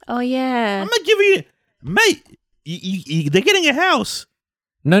 Oh yeah. I'm not giving you, mate. They're getting a house.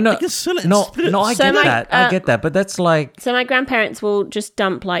 No, They can sell it and no, split it. no. I So get my- that. I get that. But that's like, So my grandparents will just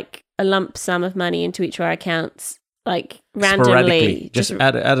dump like a lump sum of money into each of our accounts, like randomly. sporadically, just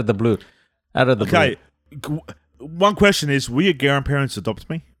out of the blue, out of the Okay. blue. One question is, will your grandparents adopt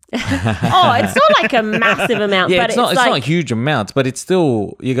me? Oh, it's not like a massive amount, Yeah, but it's not. It's like, not huge amounts, but it's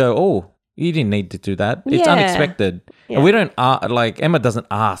still. You go, oh, you didn't need to do that. It's Yeah. unexpected. Yeah. And we don't like Emma doesn't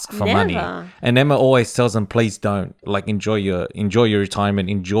ask for money, Never. and Emma always tells them, please don't. Like enjoy your retirement,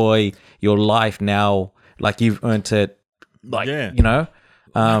 enjoy your life now. Like you've earned it. Like Yeah. you know.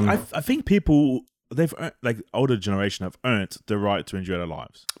 I think people they've earned, like older generation have earned the right to enjoy their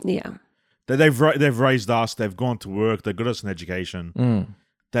lives. yeah. They've raised us. They've gone to work. They got us an education.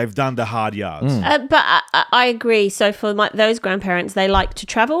 They've done the hard yards. But I agree. So for those grandparents, they like to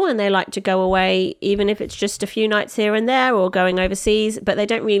travel and they like to go away, even if it's just a few nights here and there or going overseas, but they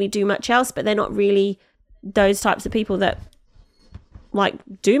don't really do much else. But they're not really those types of people that like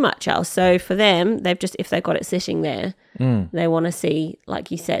do much else. So for them, if they've got it sitting there, they want to see,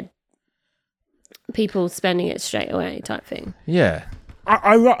 like you said, people spending it straight away type thing. Yeah.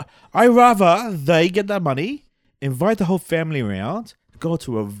 I rather they get that money, invite the whole family around, go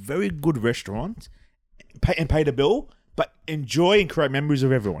to a very good restaurant, pay the bill, but enjoy and create memories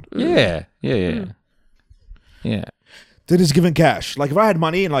of everyone. Yeah. They're just giving cash. Like if I had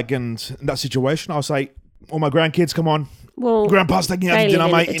money and in that situation, I'll say, all my grandkids, come on. Well, Grandpa's taking you out to dinner,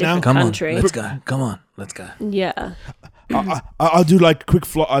 mate. You know, Come country. on, let's go. Come on, let's go. Yeah. I'll do like quick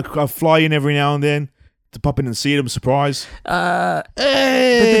fly. I'll fly in every now and then to pop in and see them, surprise. But the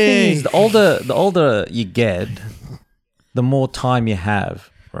thing is, the older you get, the more time you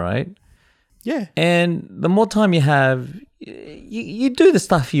have, right? Yeah. And the more time you have, you do the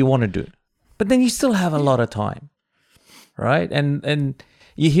stuff you want to do, but then you still have a lot of time, right? And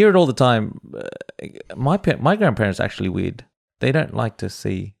you hear it all the time. My grandparents are actually weird. They don't like to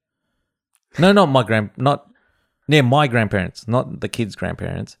see. No, not my grandparents, not the kids'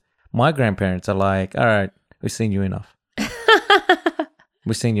 grandparents. My grandparents are like, all right, we've seen you enough.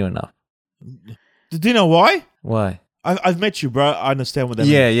 We've seen you enough. Do you know why? Why? I've met you, bro. I understand what that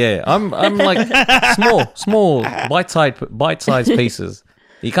means. Yeah. I'm like small, bite-sized pieces.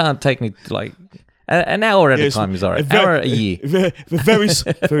 You can't take me to like an hour at a time is all right. Hour a year. Very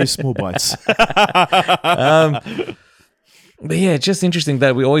small bites. But yeah, it's just interesting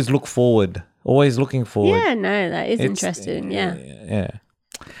that we always looking forward. Yeah, no, that is interesting. Yeah,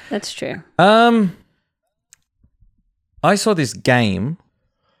 that's true. I saw this game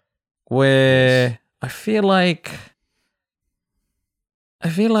where I feel like I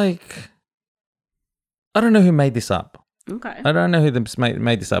don't know who made this up. Okay. I don't know who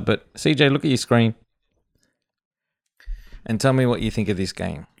made this up, but CJ, look at your screen and tell me what you think of this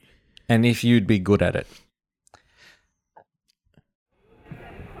game and if you'd be good at it.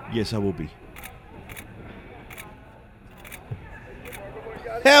 Yes, I will be.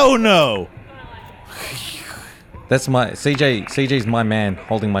 Hell no! That's my CJ's my man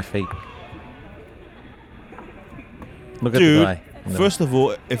holding my feet. Look Dude, at the guy. first of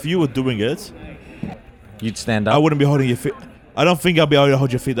all, if you were doing it, You'd stand I up. wouldn't be holding your feet. I don't think I'll be able to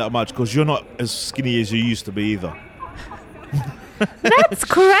hold your feet that much because you're not as skinny as you used to be either. That's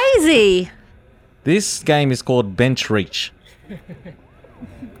crazy. This game is called Bench Reach.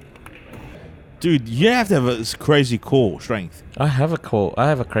 Dude, you have to have a crazy core strength. I have a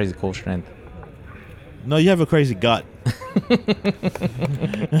crazy core strength. No, you have a crazy gut.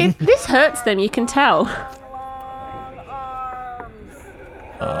 This hurts them, you can tell.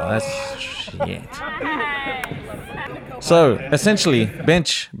 Oh, that's shit. So essentially,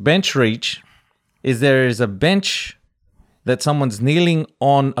 bench reach is there is a bench that someone's kneeling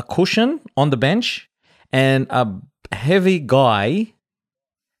on a cushion on the bench, and a heavy guy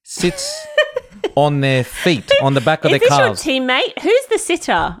sits on their feet on the back of their Is this calves. your teammate? Who's the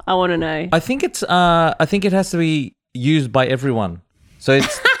sitter? I want to know. I think it has to be used by everyone. So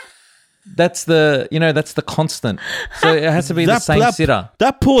it's that's the constant. So it has to be the same sitter.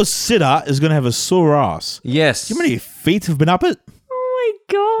 That poor sitter is going to have a sore ass. Yes. Do you know how many feet have been up it? Oh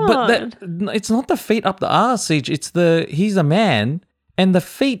my god! But it's not the feet up the arse, Siege. It's he's a man, and the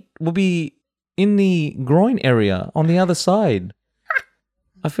feet will be in the groin area on the other side.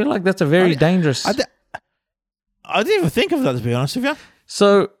 I feel like that's a very dangerous. I didn't even think of that, to be honest with you.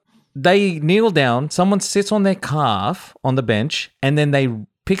 So they kneel down. Someone sits on their calf on the bench, and then they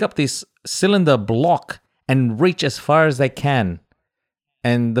pick up this cylinder block and reach as far as they can.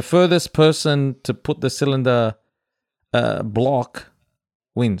 And the furthest person to put the cylinder block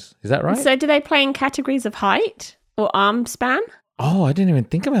wins. Is that right? So do they play in categories of height or arm span? Oh, I didn't even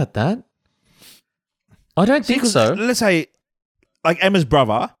think about that. I don't think so. Let's say, like Emma's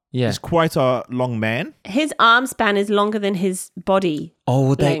brother Yeah. is quite a long man. His arm span is longer than his body.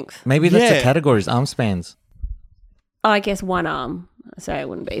 Oh, length. maybe that's the Yeah. categories, arm spans. Oh, I guess one arm. So it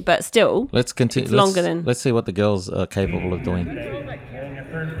wouldn't be, but still. Let's continue. It's longer than- Let's see what the girls are capable of doing.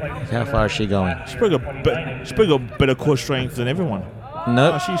 How far is she going? She's probably got better core strength than everyone.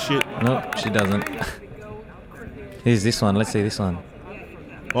 Nope. Oh, she's shit. Nope, she doesn't. Here's this one. Let's see this one.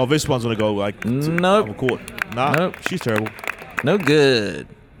 Oh, this one's going to go like Nope. on court. Nah, Nope. she's terrible. No good.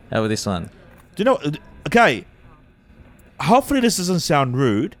 How about this one? Do you know? Okay. Hopefully this doesn't sound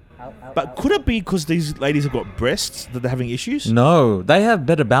rude, but could it be because these ladies have got breasts that they're having issues? No, they have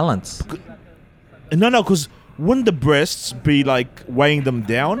better balance. No, because wouldn't the breasts be like weighing them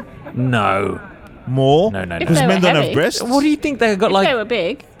down No. more? No. Because they were men don't heavy. have breasts. What do you think they got If like? they were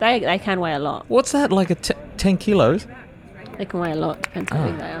big, they can weigh a lot. What's that like 10 kilos? They can weigh a lot. Depends how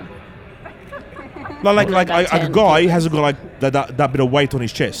big they are. Like about a 10 guy hasn't got like that bit of weight on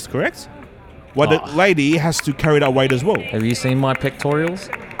his chest, correct? Well, the lady has to carry that weight as well. Have you seen my pectorials?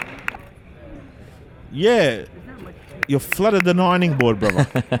 Yeah. You're flooded the ironing board, brother.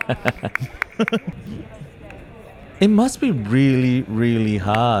 It must be really, really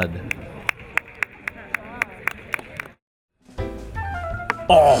hard.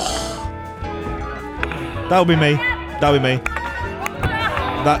 That'll be me. That'll be me.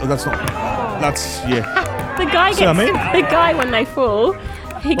 That's not. That's yeah. The guy See what gets I mean? the guy when they fall.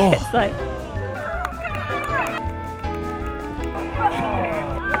 He gets like.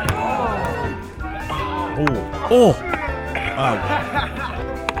 Oh.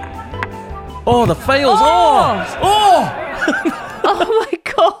 Oh, the fails. Oh. Oh my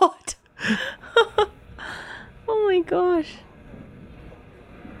god. Oh my gosh.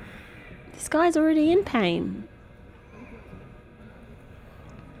 This guy's already in pain.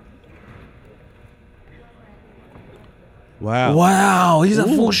 Wow. Wow, he's a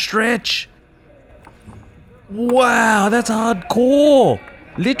full stretch. Wow, that's hardcore.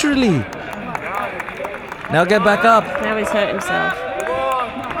 Literally. Now get back up. Now he's hurt himself.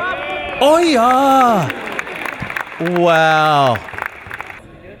 Oh yeah. Wow.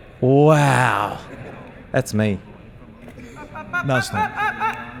 Wow. That's me. No, it's not.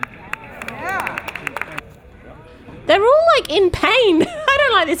 They're all like in pain. I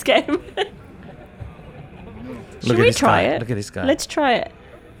don't like this game. Should we try it? Look at this guy. Let's try it.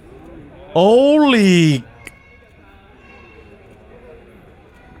 Holy.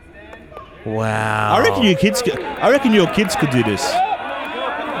 Wow. I reckon your kids could do this.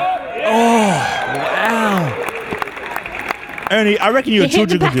 Wow. Ernie, I reckon your He hit the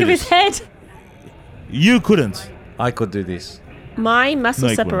children could back do of his this. head. You couldn't. I could do this. My muscle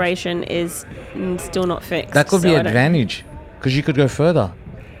No, you couldn't. separation is still not fixed. That could so be I an don't- advantage because you could go further.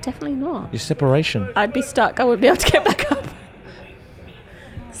 Definitely not. Your separation. I'd be stuck. I wouldn't be able to get back up.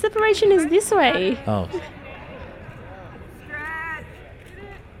 Separation is this way. Oh.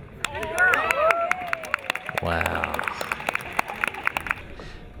 Wow.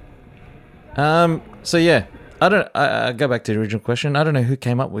 So yeah, I go back to the original question. I don't know who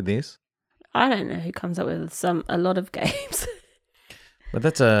came up with this, I don't know who comes up with a lot of games. but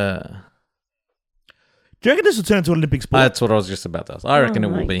that's a. Do you reckon this will turn into an Olympic sport? That's what I was just about to ask. I reckon Oh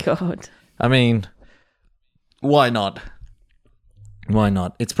it will my be. God. I mean, why not? Why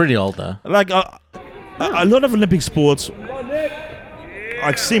not? It's pretty old though. Like a lot of Olympic sports,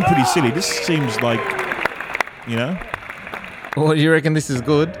 like seem pretty silly. This seems like, you know. What do you reckon? This is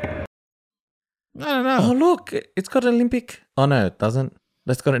good. I don't know. Oh look, it's got Olympic. Oh no, it doesn't.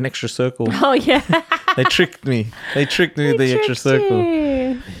 That's got an extra circle. Oh yeah. They tricked me. They tricked me with the extra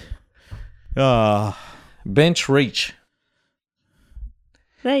circle. Bench reach.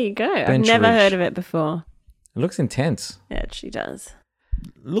 There you go. I've Bench never reach. heard of it before. It looks intense. It actually does.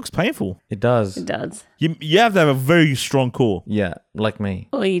 Looks painful. It does. It does. You have to have a very strong core Yeah, like me.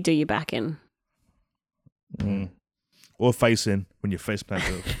 Or you do your back in. or face in when you're face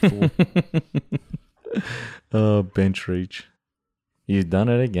planted. Cool. Oh, bench reach. You've done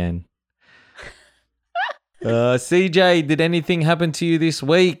it again. CJ, did anything happen to you this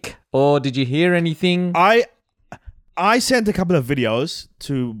week? Or did you hear anything? I sent a couple of videos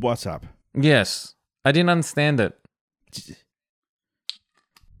to WhatsApp. Yes. I didn't understand it.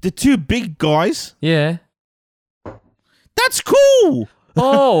 The two big guys. Yeah. That's cool.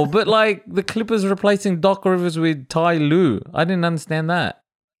 Oh, but like the Clippers replacing Doc Rivers with Ty Lue. I didn't understand that.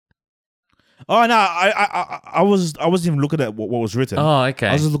 Oh no, I wasn't even looking at what was written. Oh, okay.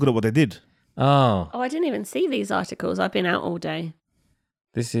 I was just looking at what they did. Oh, Oh, I didn't even see these articles. I've been out all day.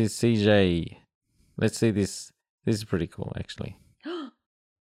 this is CJ. Let's see this. This is pretty cool, actually.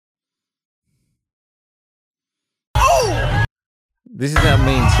 This is how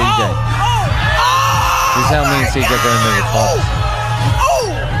me and CJ. This is how me and CJ go into the club.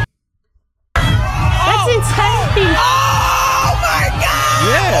 That's insane.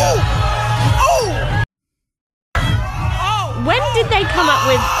 Yeah. When did they come up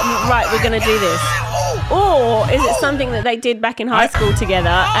with, right, we're going to do this? Or is it something that they did back in high school together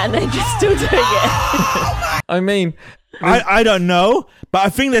and they're just still doing it? I mean, I don't know, but I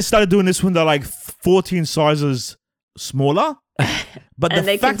think they started doing this when they're like 14 sizes smaller. But And the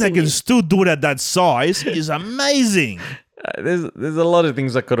they fact they can continue. still do it at that size is amazing. there's a lot of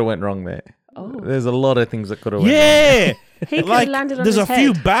things that could have went wrong there. Oh. There's a lot of things that could have went wrong. Yeah. He could Like have landed on there's his a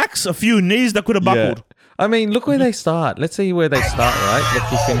few head. backs, a few knees that could have buckled. I mean, look where they start. Let's see where they start, right? Look,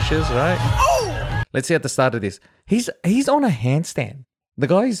 he finishes, right? Let's see at the start of this. He's on a handstand. The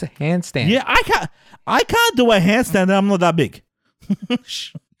guy's a handstand. Yeah, I can't do a handstand. I'm not that big. Do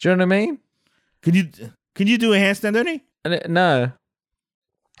you know what I mean? Can you do a handstand, Ernie? No,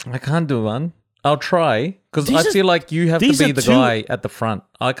 I can't do one. I'll try because I These are- feel like you have to these be are the two- guy at the front.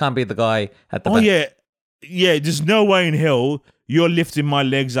 I can't be the guy at the Oh back. yeah. There's no way in hell you're lifting my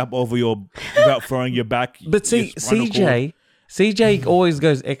legs up over your without throwing your back. But see, your spinal cord. CJ always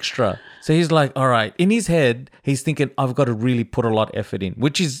goes extra. So he's like, all right. In his head, he's thinking, I've got to really put a lot of effort in,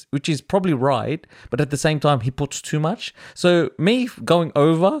 which is probably right. But at the same time, he puts too much. So me going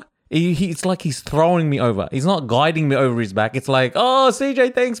over, it's like he's throwing me over. He's not guiding me over his back. It's like, oh,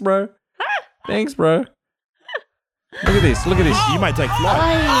 CJ, thanks, bro. Thanks, bro. Look at this. You might take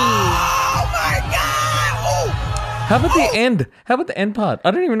flight. How about the end? How about the end part?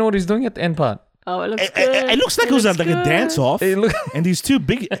 I don't even know what he's doing at the end part. Oh, it looks good. It looks like it was like a good. dance off, and these two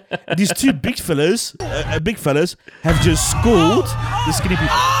big fellas have just schooled the skinny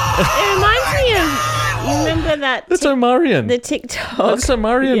people. It reminds me of, you remember that That's Omarion. the TikTok. That's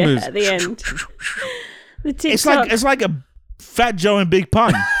Omarion yeah, moves. at the end. The TikTok It's like a Fat Joe and Big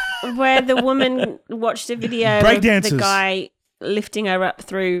Pun. where the woman watched a video of Breakdancers. the guy lifting her up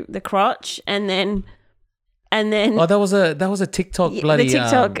through the crotch, and then Oh, that was a TikTok bloody the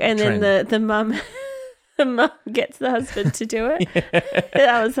TikTok, and trend. then the mum. The mum gets the husband to do it.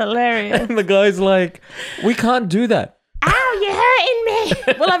 That was hilarious. And the guy's like, we can't do that. Ow, you're hurting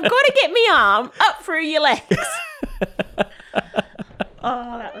me. Well, I've got to get my arm up through your legs.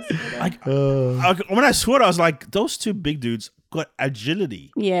 Oh, that was good. When I saw it, I was like, those two big dudes got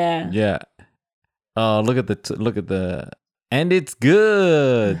agility. Yeah. Yeah. Oh, look at the and it's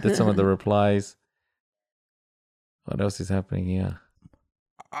good. That's some of the replies. What else is happening here?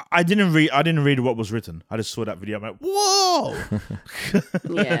 I didn't read what was written. I just saw that video. I'm like, whoa!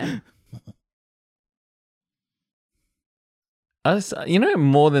 Yeah.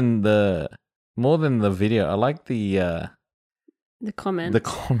 More than the video, I like the comment. the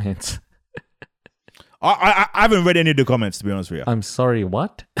comments. I haven't read any of the comments, to be honest with you. I'm sorry,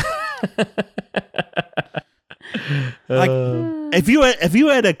 what? Like, if you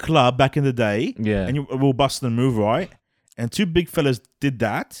were at a club back in the day, Yeah. and you were busting a move, right? And two big fellas did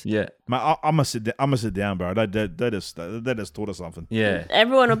that. Yeah. Man, I must sit down, bro. That just taught us something. Yeah.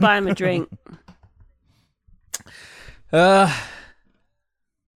 Everyone will buy him a drink.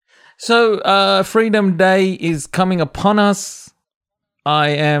 So Freedom Day is coming upon us. I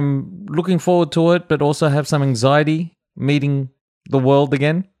am looking forward to it, but also have some anxiety meeting the world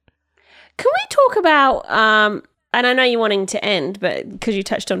again. Can we talk about, and I know you're wanting to end, but because you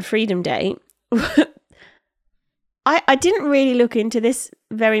touched on Freedom Day, I didn't really look into this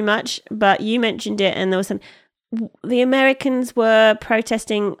very much, but you mentioned it, and there was the Americans were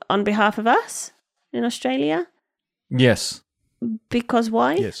protesting on behalf of us in Australia. Yes. Because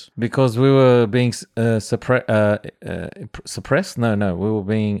why? Yes. Because we were being suppressed. No, we were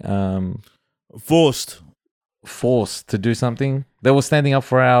being Forced. forced to do something. They were standing up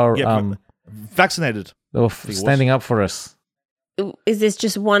for our. Vaccinated. They were think it was. standing up for us. Is this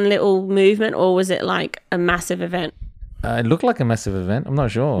just one little movement, or was it like a massive event? It looked like a massive event. I'm not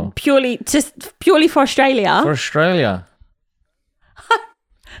sure. Purely for Australia. For Australia,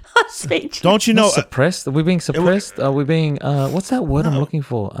 I'm speechless. Don't you know? Not suppressed. Are we being suppressed? Are we being? What's that word I'm looking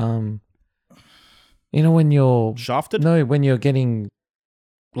for? When you're Shafted? No, when you're getting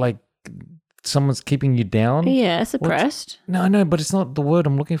like someone's keeping you down. Yeah, suppressed. No, but it's not the word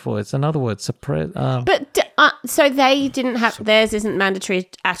I'm looking for. It's another word. Suppress. But so they didn't have theirs isn't mandatory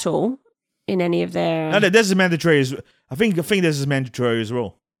at all in any of their. No, this is mandatory. I think this is mandatory as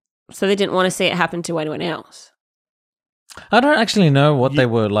well. So they didn't want to see it happen to anyone else. I don't actually know what they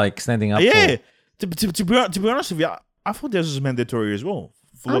were like standing up Yeah. for. To be honest with you, I thought this was mandatory as well.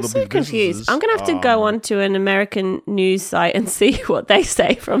 For I'm little so big confused. businesses. I'm going to have to go on to an American news site and see what they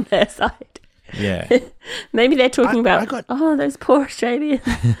say from their side. Yeah. Maybe they're talking I about, got- those poor Australians.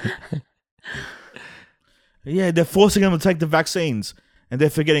 Yeah, they're forcing them to take the vaccines, and they're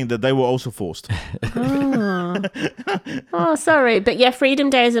forgetting that they were also forced. Oh, sorry. But yeah, Freedom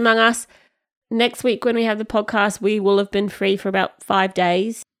Day is among us. Next week when we have the podcast, we will have been free for about 5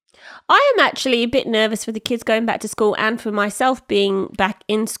 days. I am actually a bit nervous for the kids going back to school and for myself being back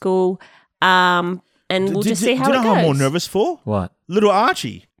in school. And we'll just see how do you it know goes. how I'm more nervous for? What? Little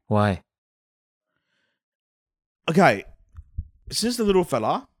Archie. Why? Okay, since the little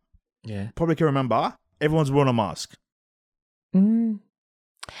fella Yeah. probably can remember, everyone's worn a mask. COVID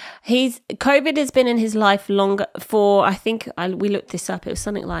has been in his life longer for, I think we looked this up. It was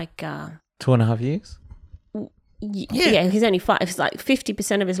something like 2.5 years? Yeah, he's only 5. It's like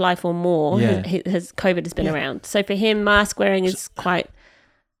 50% of his life or more has COVID has been around. So for him, mask wearing is quite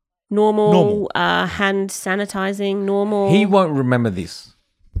normal. Hand sanitizing, normal. He won't remember this.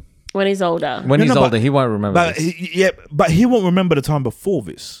 When he's older. When he's older, he won't remember this. But he won't remember the time before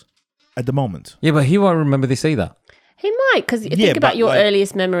this at the moment. Yeah, but he won't remember this either. He might, because think about your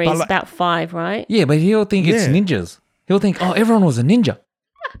earliest memories, about 5, right? Yeah, but he'll think it's ninjas. He'll think, oh, everyone was a ninja.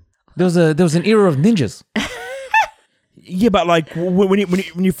 There was an era of ninjas. Yeah, but like when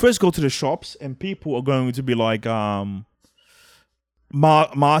you first go to the shops and people are going to be like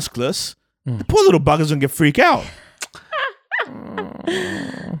maskless, the poor little buggers don't get freak out.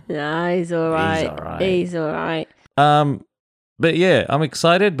 Nah, he's all right. He's all right. But yeah, I'm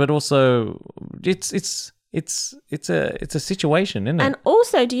excited, but also it's a situation, isn't it? And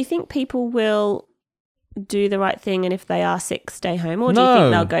also, do you think people will do the right thing, and if they are sick, stay home, or do you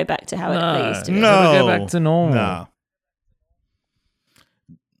think they'll go back to how it used to be? They'll go back to normal.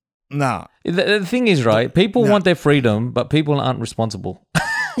 Nah. The thing is, right, people want their freedom, but people aren't responsible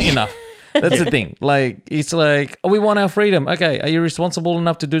enough. That's the thing. Like, it's like, we want our freedom. Okay, are you responsible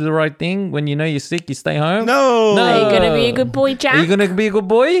enough to do the right thing? When you know you're sick, you stay home? No. Are you going to be a good boy, Jack? Are you going to be a good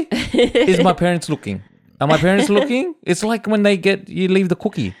boy? Is my parents looking? Are my parents looking? It's like when you leave the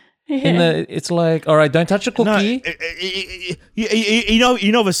cookie. It's like, all right, don't touch the cookie. No,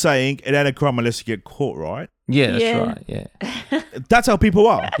 you know the saying, it ain't a crime unless you get caught, right? Yeah, that's right. Yeah. That's how people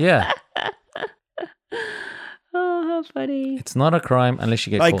are. Yeah. Oh, how funny. It's not a crime unless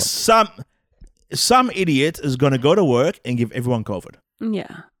you get like caught. some idiot is going to go to work and give everyone COVID.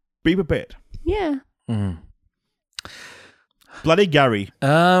 Yeah. Be prepared. Yeah. Bloody Gary.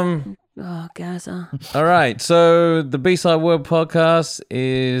 Oh, Gaza. All right. So the B-Side World podcast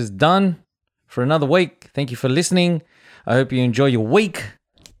is done for another week. Thank you for listening. I hope you enjoy your week.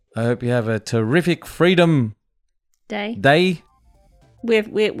 I hope you have a terrific Freedom Day. We're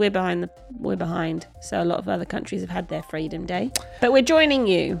behind. So a lot of other countries have had their Freedom Day, but we're joining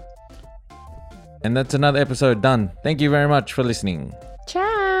you. And that's another episode done. Thank you very much for listening.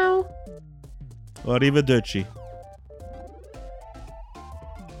 Ciao. Arrivederci.